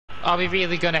Are we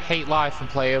really gonna hate life and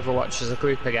play Overwatch as a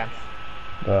group again?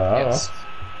 Yes.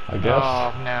 I guess.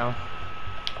 Oh no.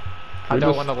 I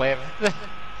don't want to live.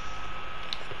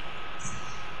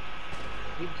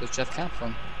 Does Jeff count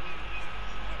from?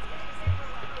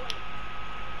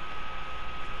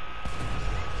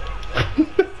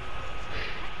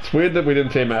 It's weird that we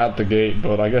didn't aim it at the gate,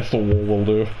 but I guess the wall will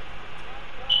do.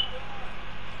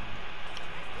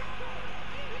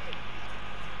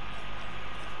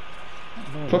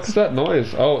 What the fuck is that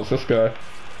noise? Oh, it's this guy.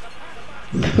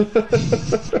 That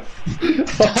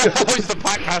was the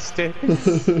podcast.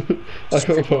 I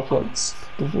can't put what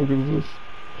the fuck is this?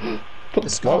 Put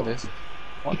Discard it.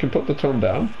 You can put the tone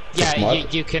down. Yeah,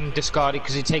 you can discard it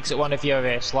because it takes up one of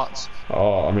your slots.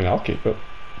 Oh, I mean, I'll keep it.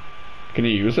 Can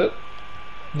you use it?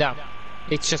 No,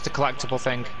 it's just a collectible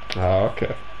thing. Oh,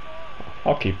 okay.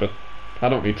 I'll keep it. I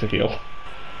don't need to heal.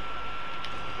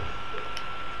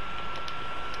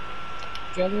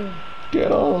 Get in.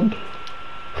 Get on.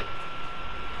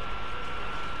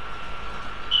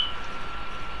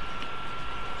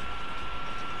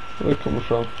 Where are they coming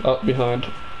from? Up behind.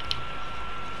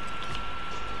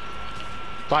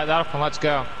 Light that up and let's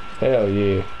go. Hell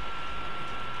yeah.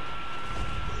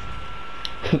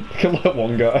 Kill that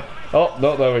one guy. Oh,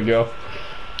 no, there we go.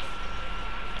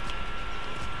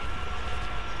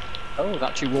 Oh, they're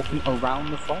actually walking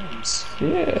around the farms.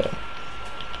 Yeah.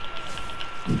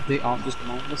 They aren't just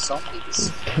mindless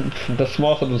zombies. They're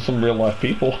smarter than some real life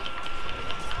people.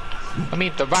 I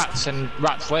mean, the rats and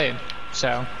rats lane,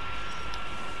 so.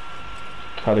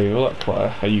 How do you know that,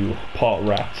 Claire? Are you part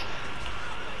rat?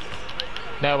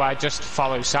 No, I just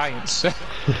follow science.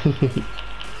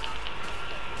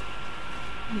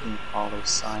 You don't follow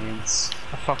science.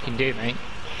 I fucking do, mate.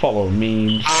 Follow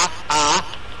memes.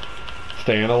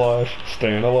 Staying alive.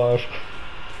 Staying alive.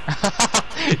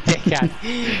 Dickhead.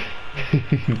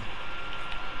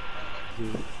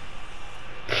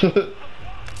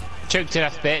 Choke to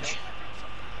death, bitch.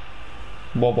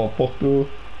 Motherfucker.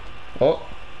 Oh.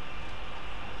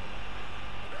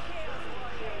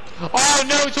 Oh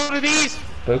no, it's one of these!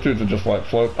 Those dudes are just like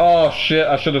float. Oh shit,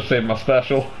 I should have saved my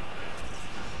special.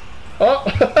 Oh!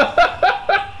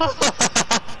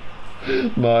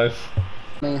 Nice.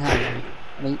 I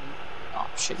mean, oh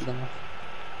shit, you don't know.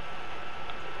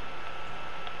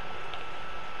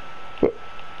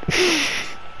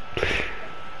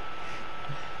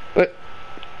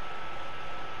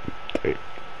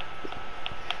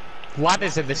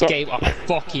 Ladders in this game are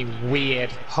fucking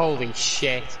weird. Holy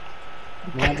shit.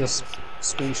 I just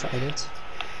screenshotted it.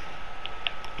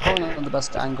 Probably not the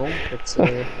best angle, but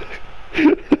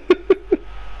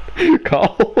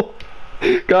Carl!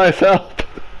 Guys, help!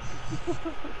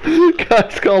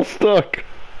 Guys, Carl's stuck!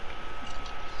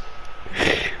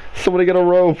 Somebody get a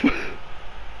rope!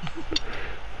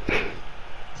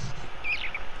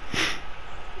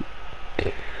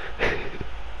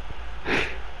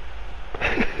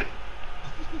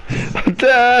 I'm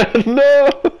dead! No!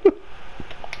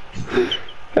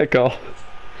 Hey, Carl.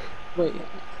 wait.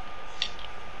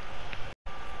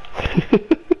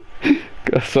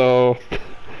 So...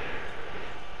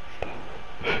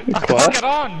 I can't get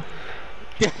on!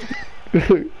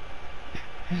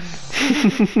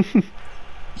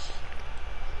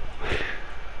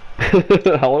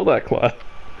 Hello there, Claire.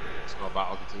 It's not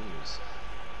battle continues.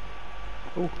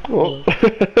 Oh.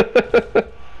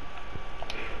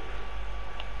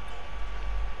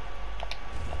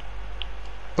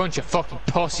 Bunch of fucking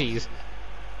pussies.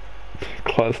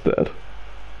 Claire's dead.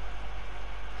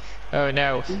 Oh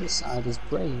no. Suicide is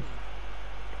brave.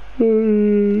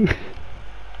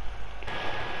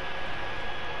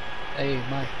 Hey,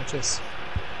 Mike, watch this.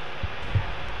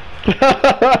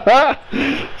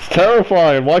 It's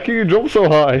terrifying. Why can you jump so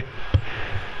high?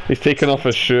 He's taking off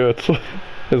his shirt.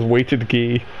 His weighted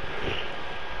gi.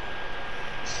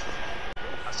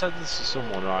 I said this to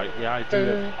someone, right? The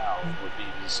idea of hell would be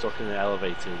stuck in the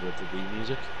elevator with the Wii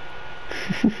music.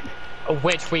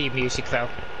 Which Wii music though?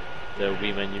 The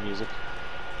Wii menu music.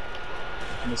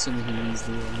 I'm assuming he means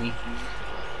the me.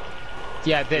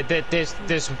 Yeah, there's a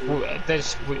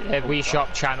Wii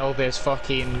Shop channel, there's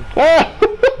fucking...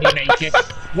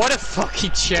 What a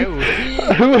fucking show!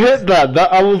 Who hit that?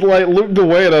 I was like, looked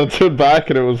away and I turned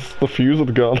back and it was, the fuse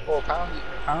had gone. Well,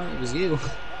 apparently it was you.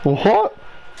 What?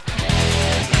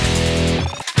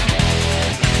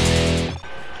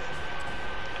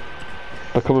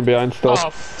 They're coming behind still. Oh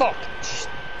fuck!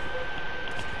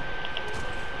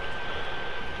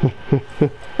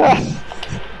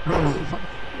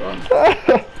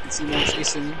 See them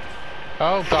chasing you.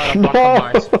 Oh god, I'm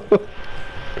compromised.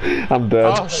 I'm dead.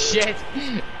 Oh shit!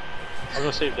 I'm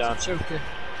gonna save Dan. Joker.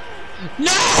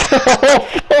 No! Oh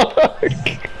fuck!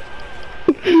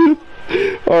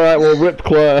 Alright, well rip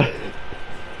Claire.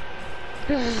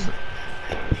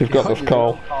 You've got this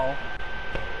call. Oh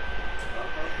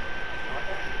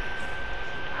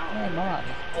my.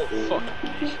 Oh fuck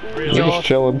me. Really? You're just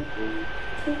chilling.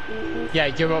 Yeah,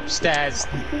 you're upstairs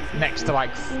next to like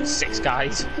 6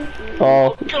 guys.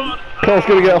 Oh, God. Claire's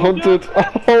gonna get hunted.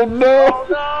 Oh no!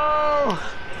 No!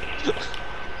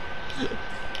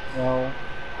 Well,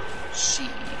 she.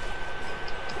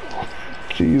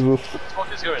 Jesus. What the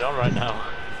fuck is going on right now?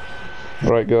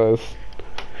 Right, guys.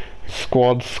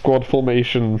 Squad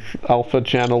formation, Alpha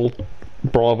Channel,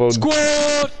 Bravo,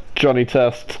 Squad! Johnny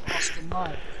Test. Oscar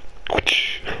Knight.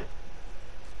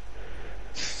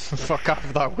 Fuck off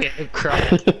with that weird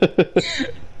crap.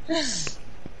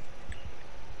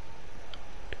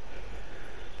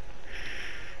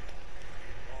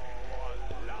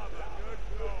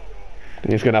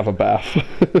 He's gonna have a bath.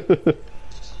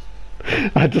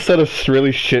 I just said a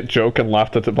really shit joke and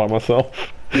laughed at it by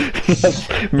myself.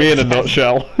 That's me in a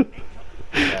nutshell.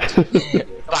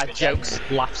 That joke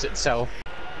laughs itself.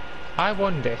 I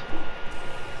wonder.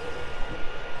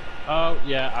 Oh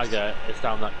yeah, I get it. It's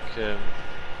down that.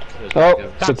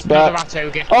 Oh, That's it's another back. rat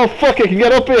ogre. Oh fuck! I can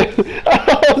get up here.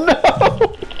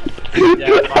 Oh no!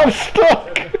 Yeah, I'm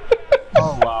stuck.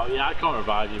 Oh wow, yeah, I can't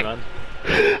revive you, man.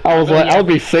 I was like, I'll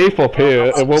be safe up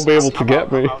here. It won't be able to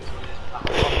get me.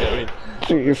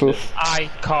 Jesus. I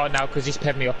can't now because he's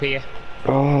pinned me up here.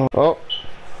 Oh. Oh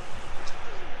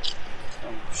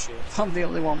shit. I'm the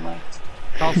only one left.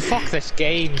 Oh fuck this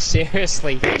game,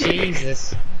 seriously,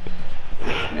 Jesus.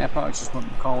 Yeah, I probably just want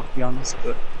the call to be honest,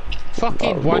 but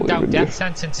Fucking Oh, one down really? death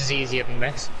sentence is easier than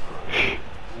this. I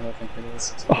don't think it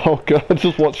is. Oh god,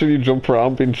 just watching you jump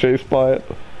around being chased by it.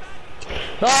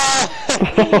 Ah!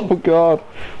 Oh god.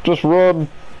 Just run.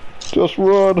 Just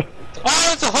run. Oh,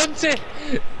 it's a hunter!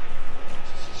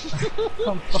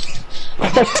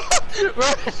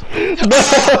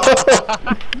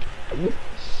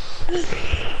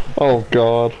 Oh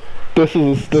god. This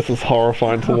is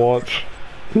horrifying to watch.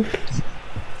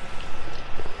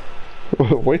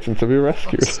 Waiting to be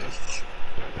rescued.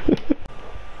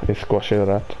 Hey, squash it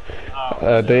at.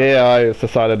 The AI has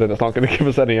decided that it's not going to give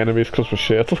us any enemies because we're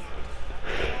shit.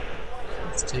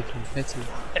 It's taking pity.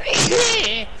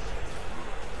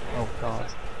 Oh god.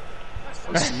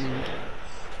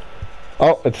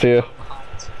 Oh, it's here.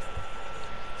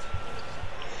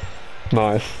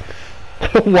 Nice.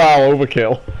 Wow,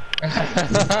 overkill.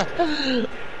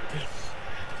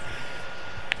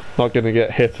 Not gonna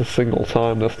get hit a single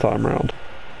time this time round.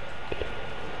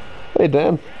 Hey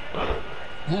Dan.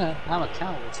 Yeah, I'm a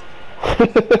coward.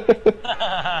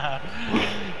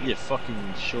 You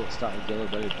fucking short-stacked yellow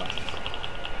belly bastard.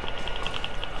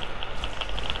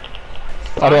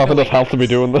 I don't have enough health to be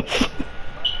doing this.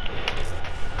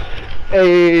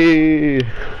 Hey.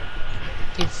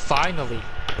 Finally.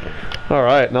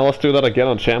 Alright, now let's do that again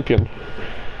on Champion.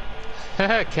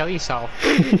 Kill yourself.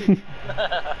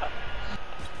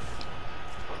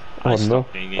 Oh no.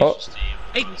 Oh,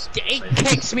 It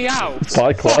kicks me out.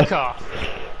 Bye, Clair. Fuck off.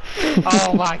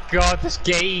 Oh my god, this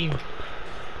game.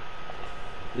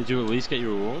 Did you at least get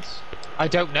your rewards? I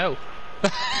don't know.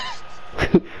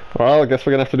 well, I guess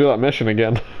we're gonna have to do that mission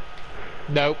again.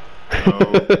 Nope.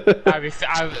 Oh. I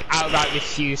outright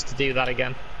refuse to do that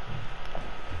again.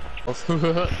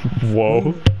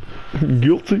 Whoa.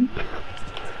 Guilty.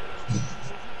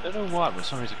 I don't know why, but for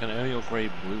some reason I can only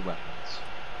upgrade blue weapons.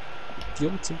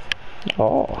 Guilty.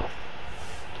 Oh.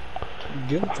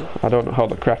 Guilty. I don't know how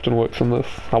the crafting works in this.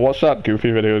 I watched that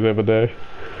Goofy video the other day.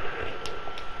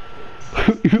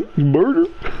 Murder.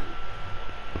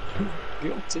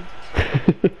 Guilty.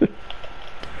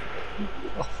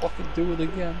 I'll fucking do it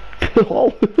again.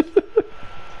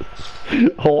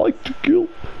 I like to kill.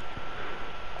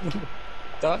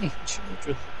 Dying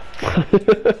children.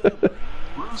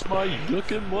 Where's my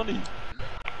fucking money?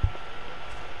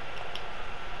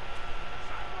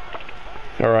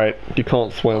 Alright, you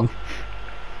can't swim.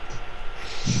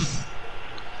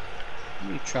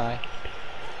 Let me try.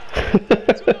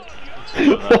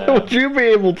 Why would you be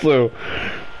able to?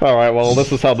 Alright, well,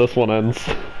 this is how this one ends.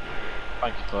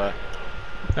 Thank you, Claire.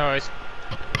 No worries.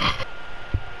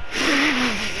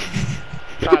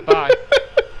 Bye bye.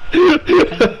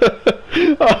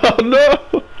 Oh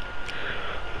no!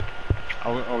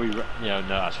 Are we yeah,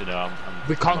 no, actually, no, I'm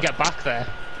We can't get back there.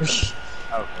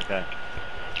 oh, okay.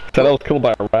 Said I was killed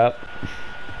by a rat.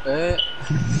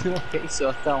 Okay, so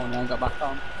I fell and then I got back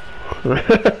on.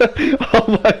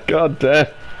 Oh my god, Dan.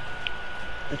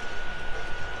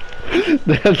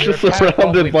 Dan's just You're a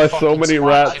surrounded by fucking so many twat,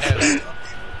 rats.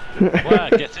 you know. Where?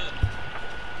 Get it?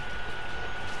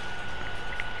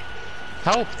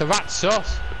 Help, the rat's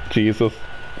sus. Jesus.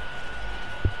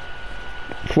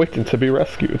 Waiting to be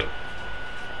rescued.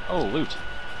 Oh, loot.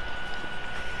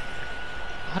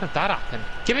 How did that happen?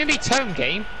 Give me turn,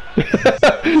 game.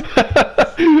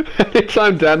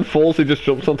 Anytime Dan falls, he just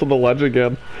jumps onto the ledge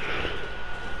again.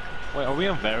 Wait, are we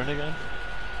on Varen again?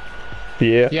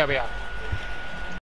 Yeah. Yeah, we are.